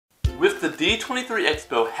with the D23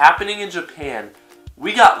 Expo happening in Japan,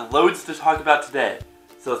 we got loads to talk about today.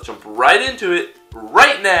 So let's jump right into it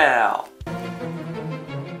right now!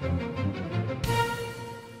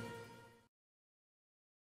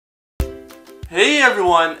 Hey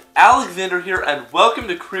everyone, Alexander here and welcome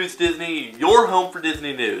to Cruise Disney, your home for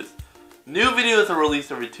Disney news. New videos are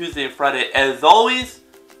released every Tuesday and Friday as always.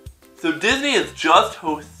 So Disney has just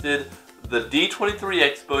hosted the D23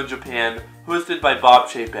 Expo in Japan, hosted by Bob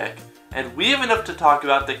Chapek. And we have enough to talk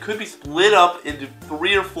about that could be split up into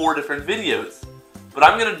 3 or 4 different videos. But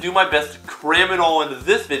I'm going to do my best to cram it all into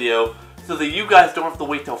this video so that you guys don't have to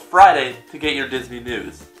wait till Friday to get your Disney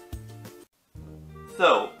news.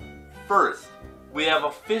 So, first, we have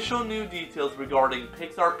official new details regarding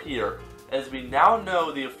Pixar Pier, as we now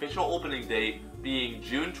know the official opening date being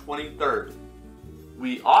June 23rd.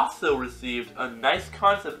 We also received a nice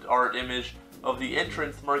concept art image of the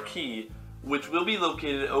entrance marquee, which will be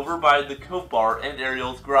located over by the Cove Bar and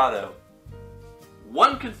Ariel's Grotto.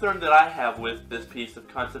 One concern that I have with this piece of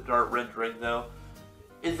concept art rendering, though,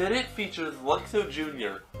 is that it features Luxo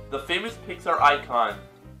Jr., the famous Pixar icon,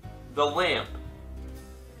 the lamp.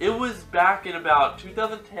 It was back in about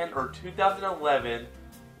 2010 or 2011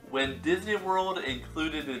 when Disney World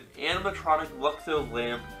included an animatronic Luxo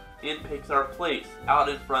lamp in Pixar Place out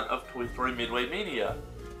in front of Toy Story Midway Mania,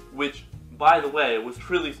 which, by the way, was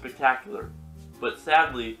truly spectacular. But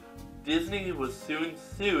sadly, Disney was soon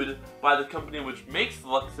sued by the company which makes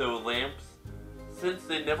Luxo lamps, since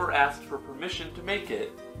they never asked for permission to make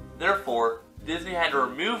it. Therefore, Disney had to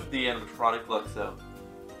remove the animatronic Luxo.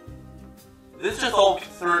 This just all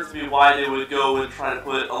concerns me why they would go and try to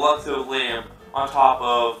put a Luxo lamp on top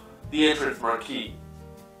of the entrance marquee.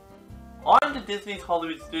 On to Disney's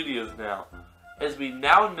Hollywood Studios now, as we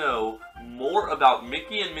now know more about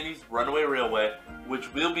Mickey and Minnie's Runaway Railway,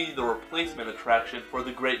 which will be the replacement attraction for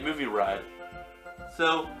the Great Movie Ride.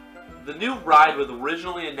 So, the new ride was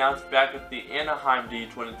originally announced back at the Anaheim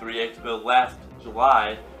D23 Expo last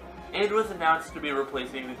July, and was announced to be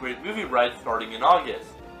replacing the Great Movie Ride starting in August.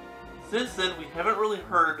 Since then, we haven't really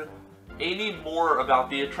heard any more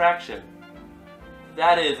about the attraction.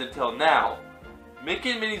 That is, until now.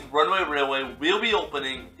 Mickey and Minnie's Runaway Railway will be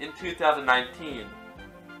opening in 2019.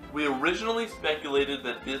 We originally speculated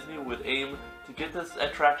that Disney would aim to get this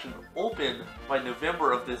attraction open by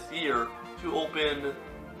November of this year to open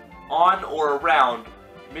on or around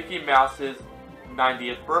Mickey Mouse's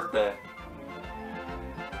 90th birthday.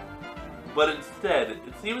 But instead,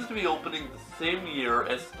 it seems to be opening the same year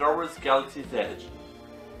as Star Wars Galaxy's Edge.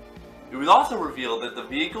 It was also revealed that the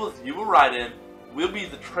vehicles you will ride in will be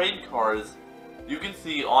the train cars you can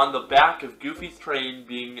see on the back of Goofy's train,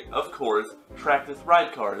 being, of course, trackless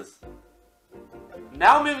ride cars.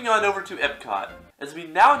 Now moving on over to Epcot, as we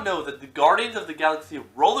now know that the Guardians of the Galaxy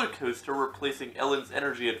roller coaster replacing Ellen's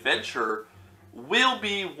Energy Adventure will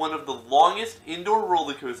be one of the longest indoor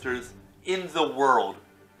roller coasters in the world.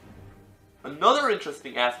 Another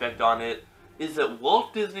interesting aspect on it is that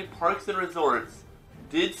Walt Disney Parks and Resorts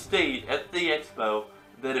did state at the Expo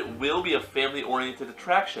that it will be a family-oriented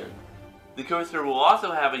attraction. The coaster will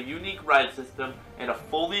also have a unique ride system and a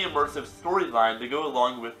fully immersive storyline to go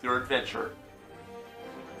along with your adventure.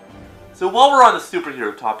 So while we're on the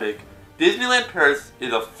superhero topic, Disneyland Paris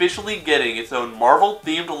is officially getting its own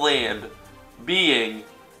Marvel-themed land, being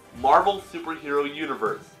Marvel Superhero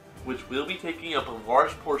Universe, which will be taking up a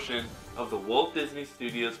large portion of the Walt Disney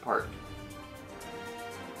Studios park.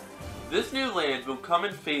 This new land will come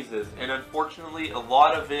in phases, and unfortunately a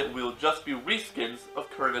lot of it will just be reskins of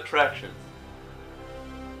current attractions.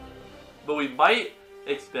 But we might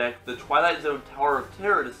expect the Twilight Zone Tower of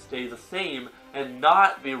Terror to stay the same and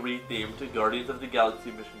not be rethemed to Guardians of the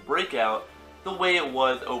Galaxy Mission Breakout the way it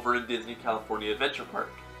was over in Disney California Adventure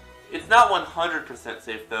Park. It's not 100%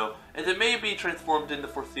 safe though, as it may be transformed in the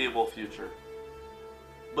foreseeable future.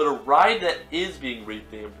 But a ride that is being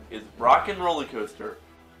rethemed is Rock 'n' Roller Coaster,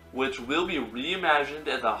 which will be reimagined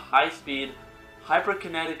as a high-speed,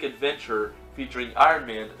 hyperkinetic adventure featuring Iron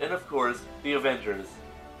Man and, of course, the Avengers.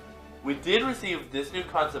 We did receive this new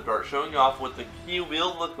concept art showing off what the key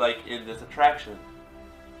will look like in this attraction.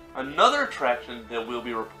 Another attraction that will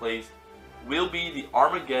be replaced will be the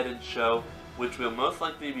Armageddon show, which will most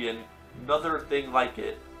likely be another thing like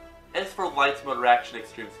it. As for Lights Motor Action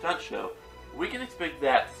Extreme Stunt Show, we can expect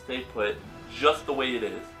that to stay put just the way it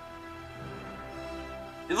is.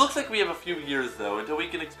 It looks like we have a few years though until we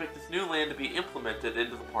can expect this new land to be implemented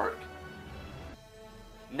into the park.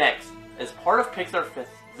 Next, as part of Pixar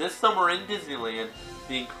Fest this summer in Disneyland,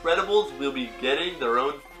 the Incredibles will be getting their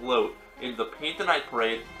own float in the Paint the Night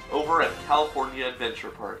Parade over at California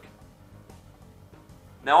Adventure Park.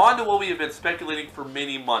 Now on to what we have been speculating for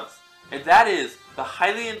many months, and that is the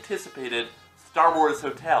highly anticipated Star Wars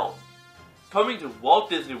Hotel. Coming to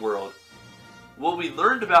Walt Disney World, what we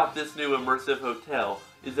learned about this new immersive hotel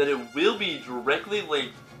is that it will be directly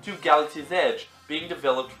linked to Galaxy's Edge being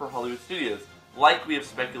developed for Hollywood Studios, like we have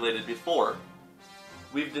speculated before.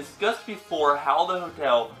 We've discussed before how the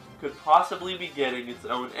hotel could possibly be getting its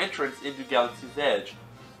own entrance into Galaxy's Edge,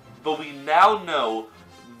 but we now know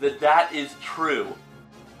that that is true.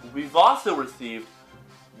 We've also received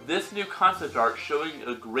this new concept art showing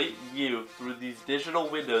a great view through these digital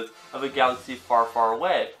windows of a galaxy far, far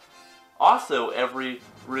away. Also, every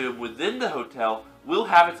room within the hotel will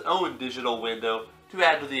have its own digital window to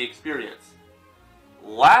add to the experience.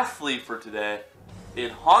 Lastly for today, in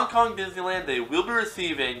Hong Kong Disneyland they will be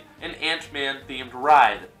receiving an Ant-Man themed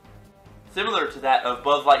ride, similar to that of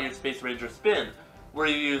Buzz Lightyear's Space Ranger Spin, where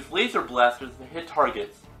you use laser blasters to hit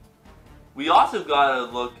targets. We also got a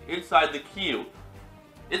look inside the queue.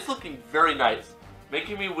 It's looking very nice,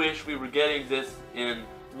 making me wish we were getting this in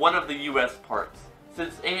one of the US parks,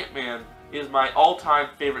 since Ant-Man is my all-time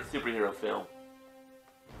favorite superhero film.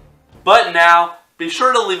 But now, be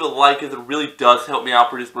sure to leave a like as it really does help me out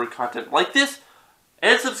produce more content like this,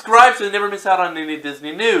 and subscribe so you never miss out on any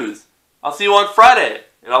Disney news. I'll see you on Friday,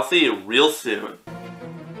 and I'll see you real soon.